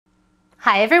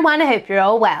Hi everyone, I hope you're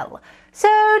all well. So,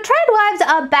 Tradwives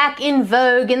are back in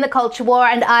vogue in the culture war,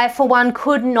 and I, for one,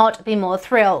 could not be more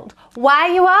thrilled. Why,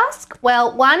 you ask?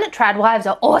 Well, one, Tradwives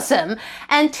are awesome,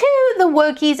 and two, the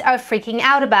wokies are freaking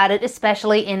out about it,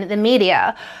 especially in the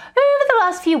media. Over the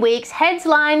last few weeks,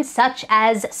 headlines such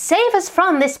as "Save us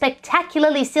from this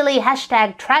spectacularly silly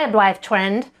 #Tradwife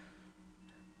trend."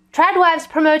 Tradwives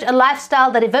promote a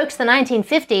lifestyle that evokes the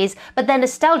 1950s, but their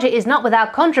nostalgia is not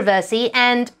without controversy,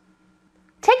 and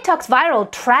TikTok's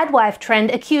viral Tradwife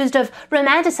trend accused of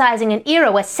romanticizing an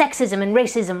era where sexism and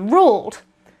racism ruled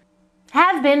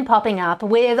have been popping up,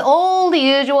 with all the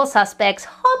usual suspects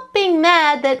hopping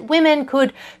mad that women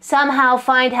could somehow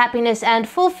find happiness and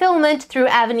fulfillment through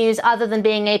avenues other than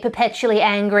being a perpetually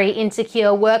angry,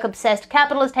 insecure, work-obsessed,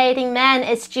 capitalist-hating,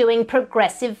 man-eschewing,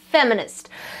 progressive feminist.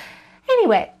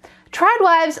 Anyway,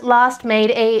 Tradwives last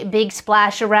made a big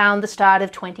splash around the start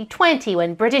of 2020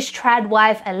 when British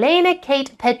tradwife Elena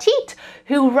Kate Petit,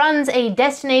 who runs a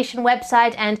destination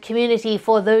website and community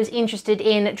for those interested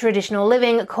in traditional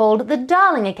living called the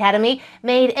Darling Academy,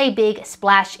 made a big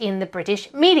splash in the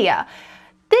British media.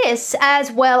 This,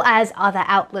 as well as other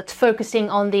outlets focusing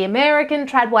on the American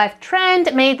tradwife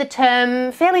trend, made the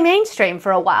term fairly mainstream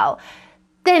for a while.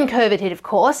 Then COVID hit, of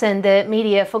course, and the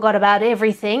media forgot about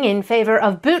everything in favor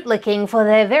of bootlicking for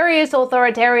their various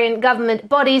authoritarian government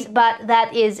bodies, but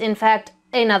that is, in fact,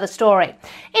 another story.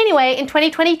 Anyway, in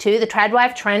 2022, the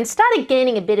tradwife trend started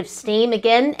gaining a bit of steam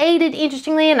again, aided,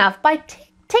 interestingly enough, by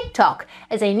TikTok,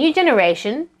 as a new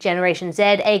generation, Generation Z,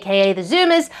 aka the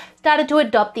Zoomers, started to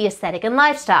adopt the aesthetic and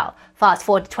lifestyle. Fast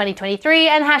forward to 2023,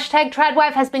 and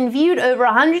 #Tradwife has been viewed over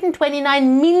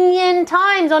 129 million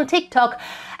times on TikTok,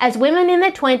 as women in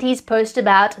their 20s post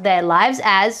about their lives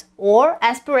as, or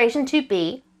aspiration to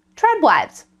be,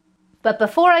 tradwives. But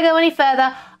before I go any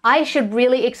further, I should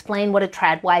really explain what a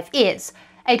tradwife is.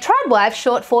 A tradwife,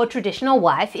 short for traditional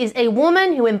wife, is a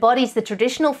woman who embodies the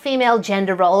traditional female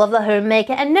gender role of the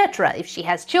homemaker and nurturer if she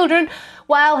has children,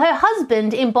 while her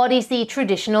husband embodies the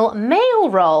traditional male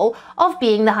role of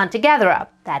being the hunter-gatherer.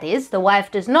 That is, the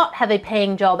wife does not have a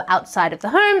paying job outside of the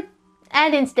home,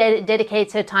 and instead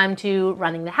dedicates her time to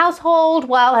running the household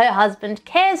while her husband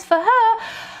cares for her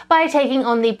by taking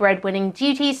on the breadwinning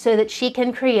duties so that she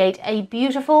can create a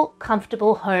beautiful,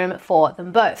 comfortable home for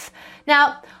them both.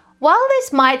 Now, while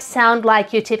this might sound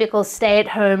like your typical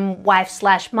stay-at-home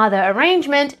wife/mother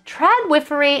arrangement,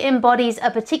 tradwifery embodies a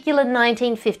particular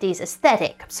 1950s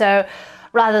aesthetic. So,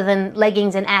 rather than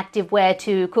leggings and activewear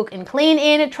to cook and clean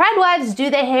in, tradwives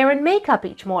do their hair and makeup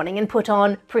each morning and put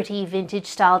on pretty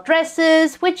vintage-style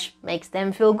dresses, which makes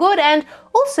them feel good and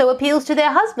also appeals to their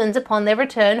husbands upon their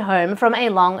return home from a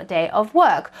long day of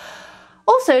work.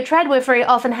 Also, tradwifery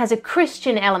often has a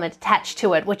Christian element attached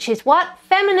to it, which is what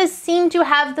feminists seem to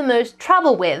have the most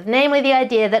trouble with, namely the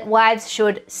idea that wives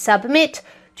should submit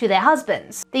to their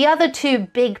husbands. The other two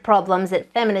big problems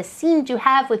that feminists seem to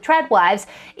have with tradwives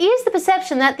is the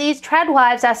perception that these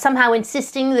tradwives are somehow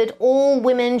insisting that all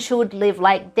women should live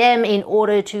like them in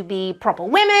order to be proper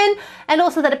women, and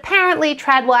also that apparently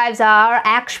tradwives are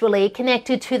actually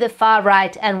connected to the far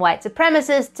right and white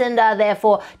supremacists and are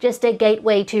therefore just a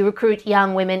gateway to recruit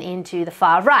young women into the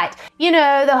far right. You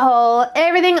know, the whole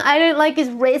everything I don't like is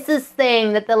racist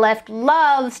thing that the left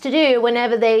loves to do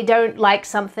whenever they don't like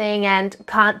something and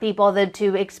can't be bothered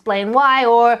to explain why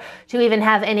or to even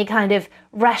have any kind of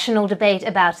rational debate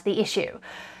about the issue.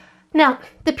 Now,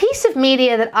 the piece of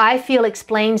media that I feel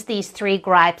explains these three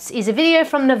gripes is a video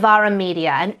from Novara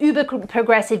Media, an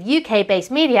uber-progressive UK-based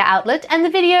media outlet, and the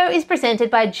video is presented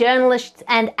by journalist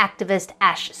and activist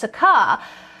Ash Sarkar.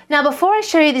 Now, before I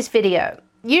show you this video,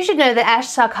 you should know that Ash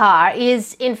Sarkar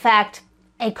is, in fact,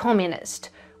 a communist,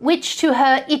 which to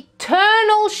her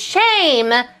eternal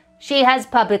shame, she has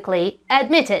publicly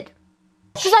admitted.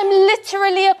 Because I'm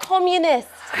literally a communist.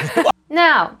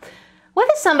 Now,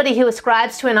 whether somebody who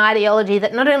ascribes to an ideology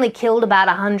that not only killed about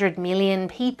 100 million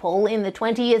people in the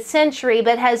 20th century,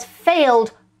 but has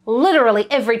failed literally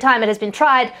every time it has been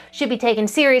tried, should be taken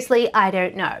seriously, I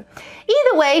don't know.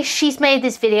 Either way, she's made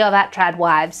this video about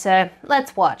tradwives, so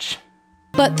let's watch.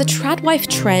 But the tradwife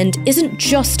trend isn't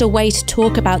just a way to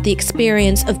talk about the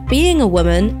experience of being a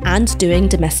woman and doing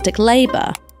domestic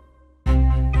labour.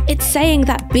 It's saying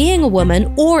that being a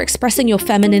woman, or expressing your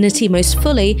femininity most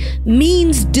fully,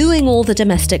 means doing all the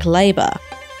domestic labour.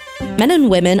 Men and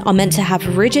women are meant to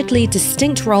have rigidly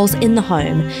distinct roles in the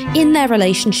home, in their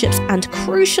relationships, and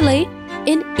crucially,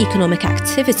 in economic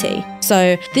activity.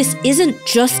 So this isn't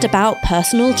just about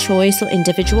personal choice or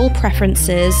individual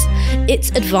preferences,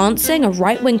 it's advancing a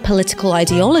right-wing political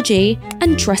ideology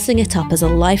and dressing it up as a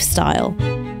lifestyle.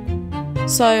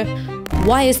 So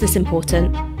Why is this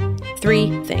important?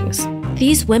 3 things.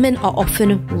 These women are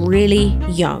often really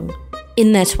young,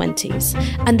 in their 20s,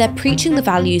 and they're preaching the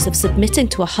values of submitting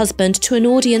to a husband to an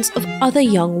audience of other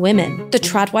young women. The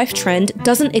tradwife trend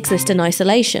doesn't exist in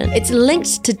isolation. It's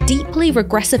linked to deeply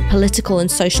regressive political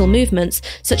and social movements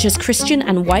such as Christian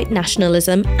and white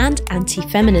nationalism and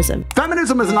anti-feminism.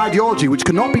 Feminism is an ideology which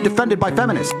cannot be defended by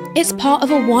feminists. It's part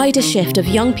of a wider shift of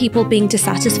young people being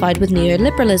dissatisfied with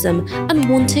neoliberalism and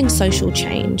wanting social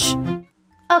change.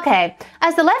 Okay,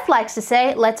 as the left likes to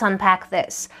say, let's unpack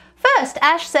this. First,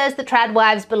 Ash says that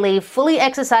tradwives believe fully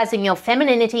exercising your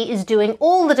femininity is doing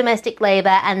all the domestic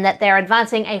labour and that they're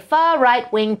advancing a far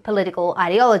right-wing political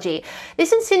ideology.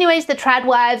 This insinuates that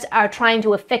tradwives are trying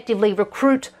to effectively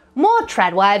recruit more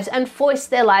tradwives and foist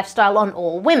their lifestyle on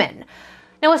all women.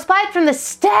 Now, aside from the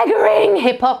staggering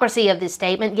hypocrisy of this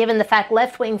statement, given the fact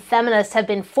left-wing feminists have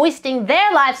been foisting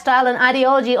their lifestyle and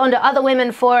ideology onto other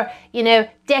women for,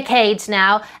 decades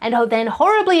now, and then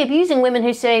horribly abusing women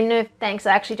who say, no, thanks,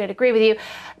 I actually don't agree with you,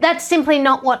 that's simply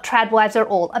not what tradwives are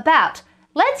all about.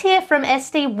 Let's hear from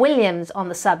Esty Williams on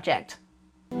the subject.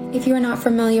 If you are not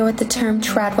familiar with the term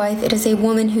tradwife, it is a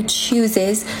woman who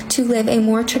chooses to live a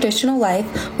more traditional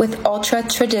life with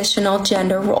ultra-traditional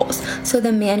gender roles. So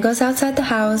the man goes outside the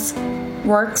house,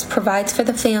 works, provides for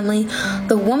the family.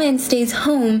 The woman stays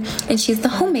home and she's the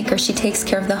homemaker. She takes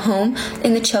care of the home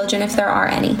and the children if there are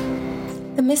any.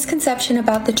 The misconception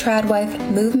about the tradwife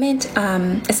movement,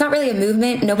 it's not really a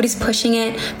movement, nobody's pushing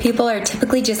it. People are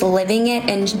typically just living it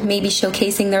and maybe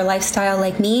showcasing their lifestyle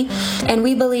like me. And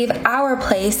we believe our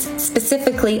place,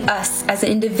 specifically us as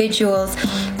individuals,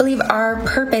 believe our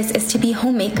purpose is to be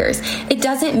homemakers. It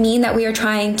doesn't mean that we are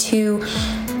trying to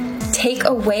take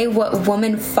away what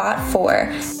women fought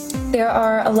for. There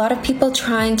are a lot of people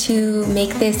trying to make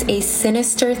this a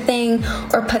sinister thing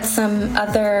or put some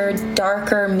other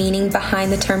darker meaning behind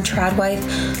the term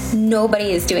tradwife.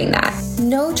 Nobody is doing that.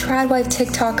 No tradwife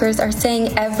TikTokers are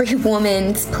saying every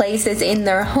woman's place is in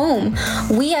their home.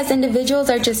 We as individuals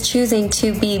are just choosing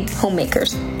to be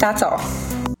homemakers. That's all.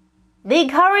 The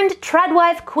current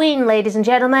tradwife queen, ladies and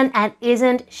gentlemen, and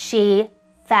isn't she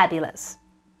fabulous?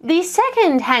 The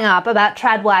second hang-up about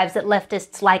tradwives that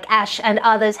leftists like Ash and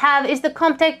others have is the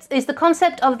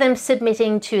concept of them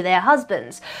submitting to their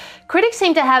husbands. Critics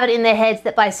seem to have it in their heads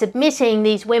that by submitting,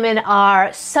 these women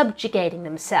are subjugating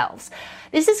themselves.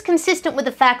 This is consistent with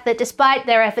the fact that despite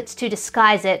their efforts to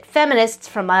disguise it, feminists,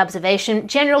 from my observation,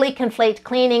 generally conflate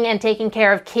cleaning and taking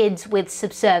care of kids with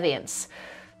subservience.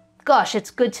 Gosh, it's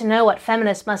good to know what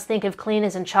feminists must think of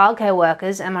cleaners and childcare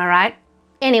workers, am I right?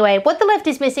 Anyway, what the left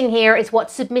is missing here is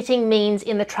what submitting means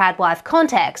in the tradwife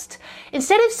context.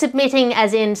 Instead of submitting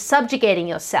as in subjugating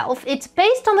yourself, it's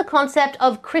based on the concept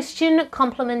of Christian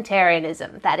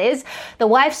complementarianism. That is, the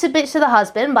wife submits to the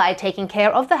husband by taking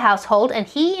care of the household, and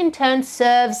he in turn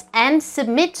serves and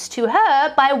submits to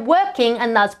her by working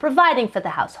and thus providing for the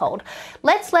household.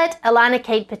 Let's let Alana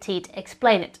Kate Petit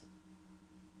explain it.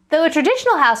 Though a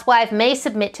traditional housewife may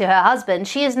submit to her husband,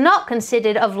 she is not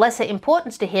considered of lesser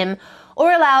importance to him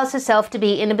or allows herself to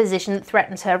be in a position that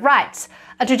threatens her rights.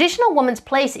 A traditional woman's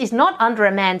place is not under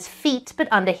a man's feet, but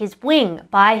under his wing,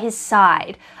 by his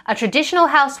side. A traditional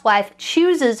housewife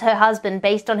chooses her husband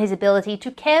based on his ability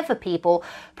to care for people,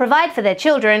 provide for their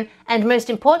children, and most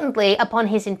importantly, upon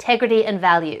his integrity and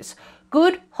values.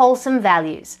 Good, wholesome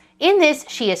values. In this,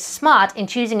 she is smart in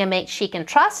choosing a mate she can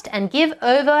trust and give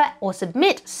over or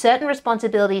submit certain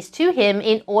responsibilities to him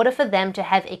in order for them to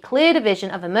have a clear division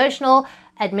of emotional,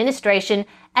 administration,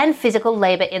 and physical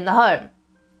labor in the home.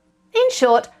 In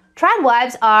short,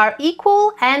 tradwives are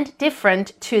equal and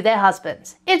different to their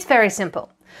husbands. It's very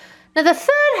simple. Now, the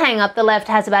third hang-up the left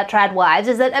has about tradwives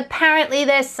is that apparently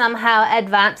they're somehow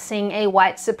advancing a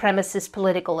white supremacist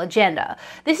political agenda.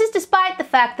 This is despite the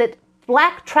fact that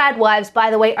black tradwives,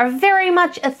 by the way, are very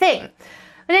much a thing.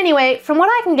 But anyway, from what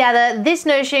I can gather, this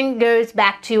notion goes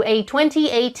back to a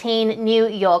 2018 New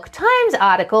York Times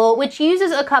article, which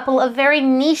uses a couple of very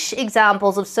niche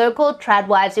examples of so-called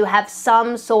tradwives who have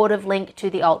some sort of link to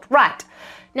the alt-right.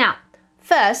 Now,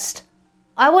 first,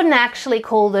 I wouldn't actually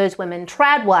call those women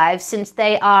tradwives since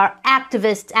they are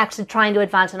activists actually trying to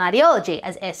advance an ideology.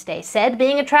 As Estee said,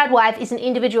 being a tradwife is an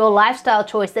individual lifestyle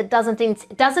choice that doesn't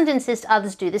insist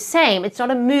others do the same. It's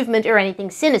not a movement or anything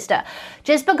sinister.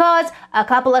 Just because a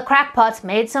couple of crackpots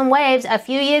made some waves a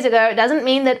few years ago doesn't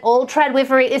mean that all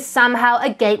tradwifery is somehow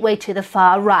a gateway to the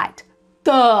far right.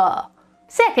 Duh!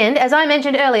 Second, as I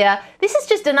mentioned earlier, this is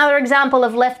just another example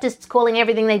of leftists calling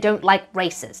everything they don't like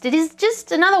racist. It is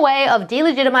just another way of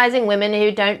delegitimizing women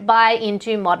who don't buy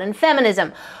into modern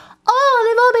feminism. oh,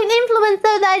 they've all been influenced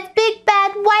by those big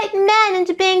bad white men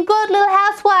into being good little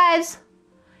housewives.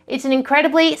 It's an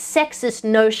incredibly sexist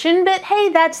notion, but hey,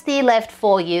 that's the left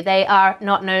for you. They are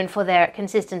not known for their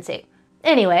consistency.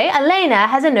 Anyway, Elena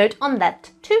has a note on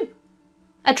that too.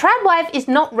 A tradwife is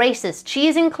not racist, she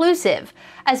is inclusive.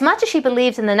 As much as she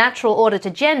believes in the natural order to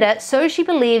gender, so she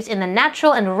believes in the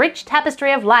natural and rich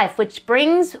tapestry of life, which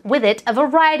brings with it a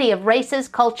variety of races,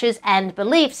 cultures, and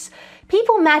beliefs.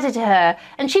 People matter to her,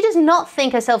 and she does not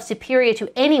think herself superior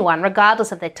to anyone,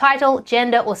 regardless of their title,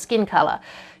 gender, or skin color.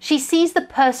 She sees the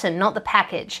person, not the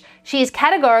package. She is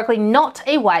categorically not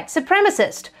a white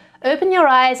supremacist. Open your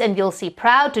eyes and you'll see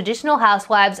proud traditional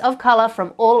housewives of color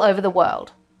from all over the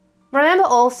world. Remember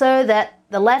also that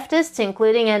the leftists,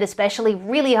 including and especially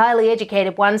really highly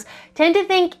educated ones, tend to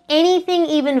think anything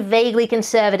even vaguely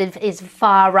conservative is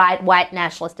far-right, white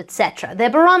nationalist, etc. Their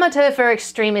barometer for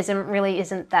extremism really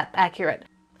isn't that accurate.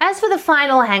 As for the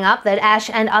final hang-up that Ash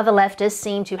and other leftists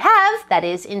seem to have, that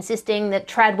is, insisting that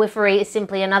tradwifery is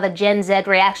simply another Gen Z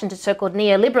reaction to so-called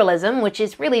neoliberalism, which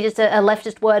is really just a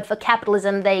leftist word for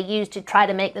capitalism they use to try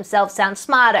to make themselves sound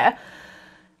smarter.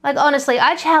 Like, honestly,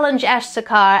 I challenge Ash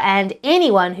Sakar and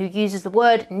anyone who uses the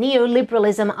word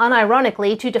neoliberalism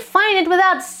unironically to define it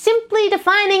without simply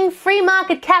defining free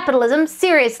market capitalism,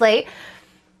 seriously.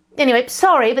 Anyway,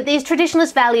 sorry, but these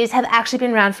traditionalist values have actually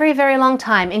been around for a very long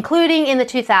time, including in the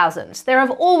 2000s. There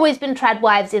have always been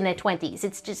tradwives in their 20s.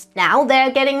 It's just now they're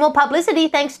getting more publicity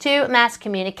thanks to mass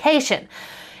communication.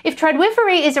 If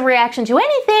tradwifery is a reaction to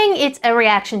anything, it's a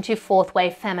reaction to fourth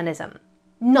wave feminism,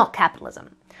 not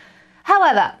capitalism.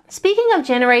 However, speaking of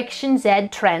Generation Z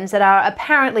trends that are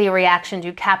apparently a reaction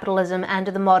to capitalism and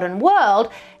the modern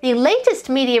world, the latest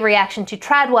media reaction to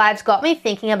tradwives got me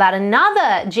thinking about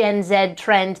another Gen Z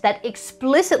trend that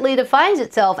explicitly defines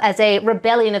itself as a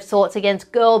rebellion of sorts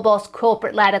against girl boss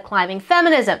corporate ladder climbing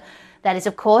feminism. That is,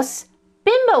 of course,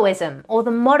 Bimboism, or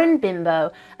the modern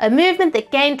bimbo, a movement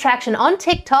that gained traction on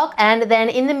TikTok and then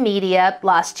in the media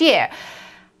last year.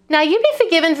 Now, you'd be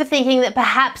forgiven for thinking that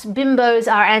perhaps bimbos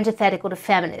are antithetical to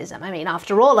feminism. I mean,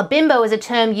 after all, a bimbo is a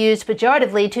term used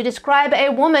pejoratively to describe a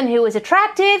woman who is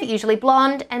attractive, usually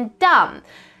blonde, and dumb.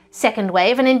 Second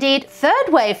wave, and indeed third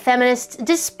wave feminists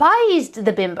despised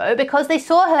the bimbo because they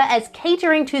saw her as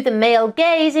catering to the male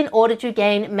gaze in order to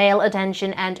gain male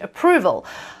attention and approval.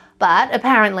 But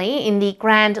apparently, in the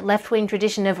grand left-wing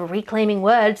tradition of reclaiming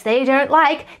words they don't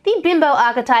like, the bimbo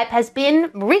archetype has been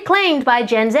reclaimed by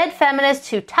Gen Z feminists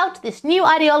who tout this new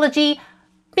ideology,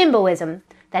 bimboism.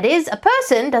 That is, a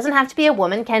person doesn't have to be a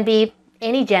woman, can be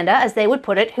any gender, as they would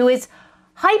put it, who is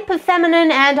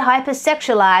hyper-feminine and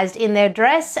hyper-sexualized in their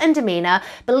dress and demeanor,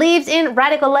 believes in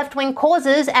radical left-wing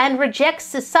causes, and rejects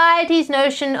society's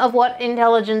notion of what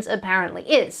intelligence apparently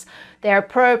is. They're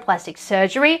pro-plastic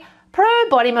surgery,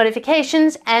 pro-body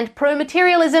modifications, and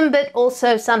pro-materialism, but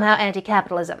also somehow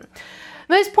anti-capitalism.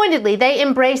 Most pointedly, they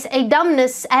embrace a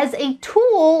dumbness as a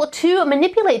tool to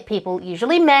manipulate people,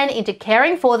 usually men, into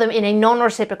caring for them in a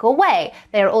non-reciprocal way.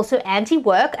 They are also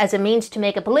anti-work as a means to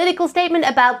make a political statement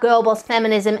about girl boss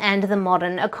feminism and the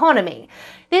modern economy.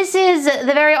 This is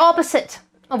the very opposite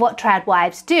of what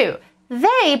tradwives do.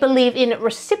 They believe in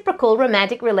reciprocal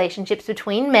romantic relationships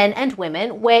between men and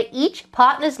women where each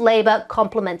partner's labor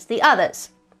complements the other's.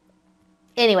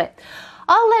 Anyway,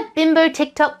 I'll let bimbo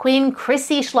TikTok queen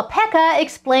Chrissy Schlopeka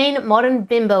explain modern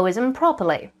bimboism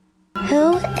properly.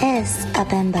 Who is a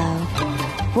bimbo?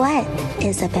 What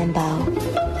is a bimbo?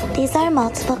 These are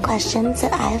multiple questions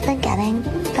that I have been getting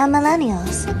from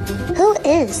millennials. Who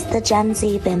is the Gen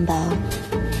Z bimbo?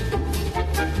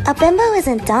 A bimbo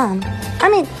isn't dumb. I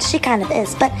mean, she kind of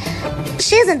is, but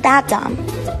she isn't that dumb.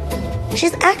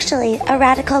 She's actually a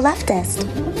radical leftist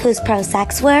who's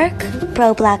pro-sex work,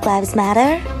 pro-Black Lives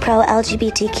Matter,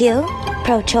 pro-LGBTQ,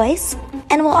 pro-choice,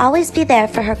 and will always be there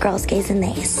for her girls, gays, and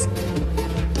theys.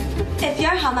 If you're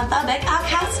homophobic, I'll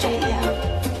castrate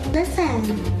you.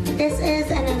 Listen, this is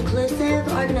an inclusive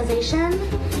organization.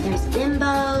 There's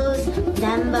bimbos,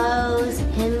 thembos,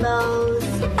 himbos.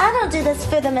 I don't do this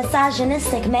for the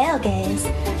misogynistic male gaze.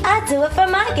 I do it for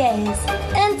my gaze.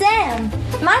 And damn,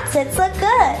 my tits look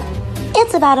good.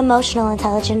 It's about emotional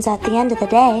intelligence at the end of the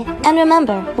day. And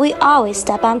remember, we always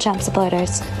step on Trump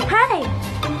supporters. Hey,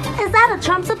 is that a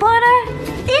Trump supporter?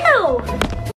 Ew!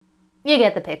 You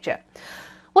get the picture.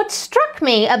 What struck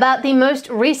me about the most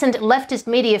recent leftist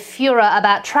media furor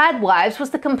about tradwives was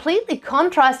the completely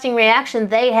contrasting reaction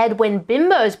they had when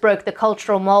bimbos broke the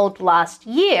cultural mold last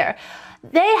year.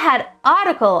 They had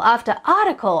article after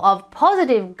article of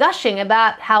positive gushing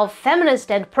about how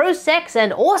feminist and pro-sex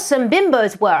and awesome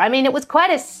bimbos were. I mean, it was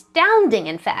quite astounding,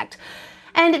 in fact.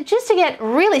 And just to get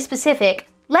really specific,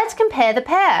 Let's compare the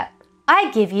pair. I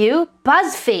give you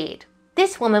BuzzFeed.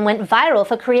 This woman went viral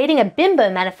for creating a bimbo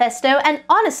manifesto, and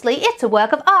honestly, it's a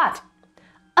work of art.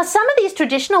 Are some of these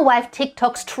traditional wife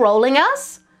TikToks trolling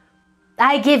us?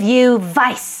 I give you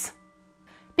Vice.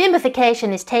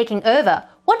 Bimbification is taking over.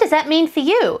 What does that mean for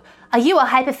you? Are you a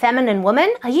hyper-feminine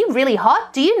woman? Are you really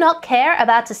hot? Do you not care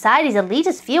about society's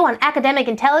elitist view on academic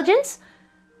intelligence?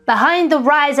 Behind the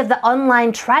rise of the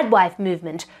online tradwife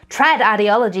movement, trad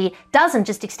ideology doesn't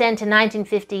just extend to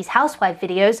 1950s housewife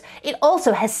videos, it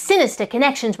also has sinister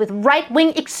connections with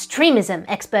right-wing extremism,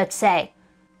 experts say.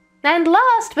 And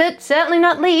last, but certainly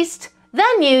not least,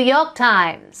 the New York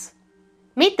Times.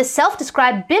 Meet the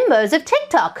self-described bimbos of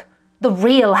TikTok, the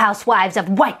real housewives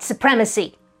of white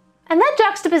supremacy. And that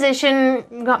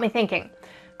juxtaposition got me thinking.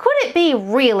 Could it be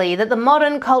really that the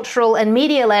modern cultural and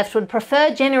media left would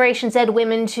prefer Generation Z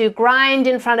women to grind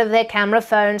in front of their camera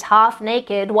phones half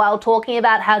naked while talking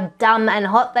about how dumb and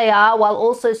hot they are, while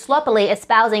also sloppily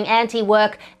espousing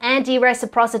anti-work,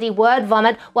 anti-reciprocity word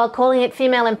vomit while calling it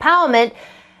female empowerment,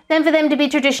 than for them to be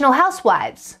traditional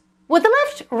housewives? Would the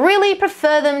left really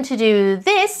prefer them to do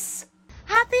this?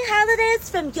 Happy holidays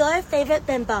from your favorite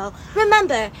bimbo.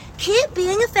 Remember, keep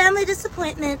being a family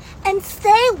disappointment and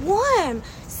stay warm.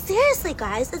 Seriously,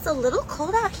 guys, it's a little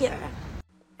cold out here.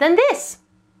 Then this.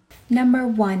 Number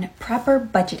 1, proper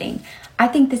budgeting. I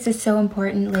think this is so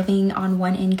important, living on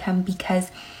one income, because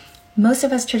most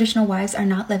of us traditional wives are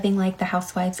not living like the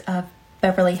housewives of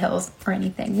Beverly Hills or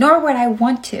anything, nor would I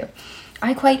want to.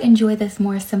 I quite enjoy this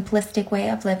more simplistic way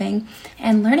of living,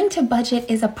 and learning to budget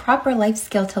is a proper life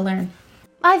skill to learn.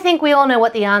 I think we all know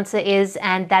what the answer is,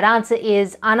 and that answer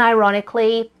is,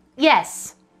 unironically,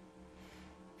 yes.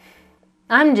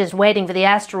 I'm just waiting for the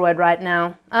asteroid right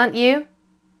now, aren't you?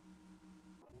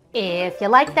 If you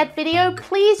liked that video,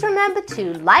 please remember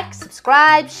to like,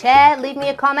 subscribe, share, leave me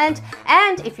a comment,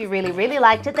 and if you really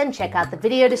liked it, then check out the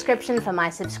video description for my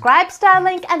subscribe star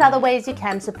link and other ways you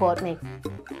can support me.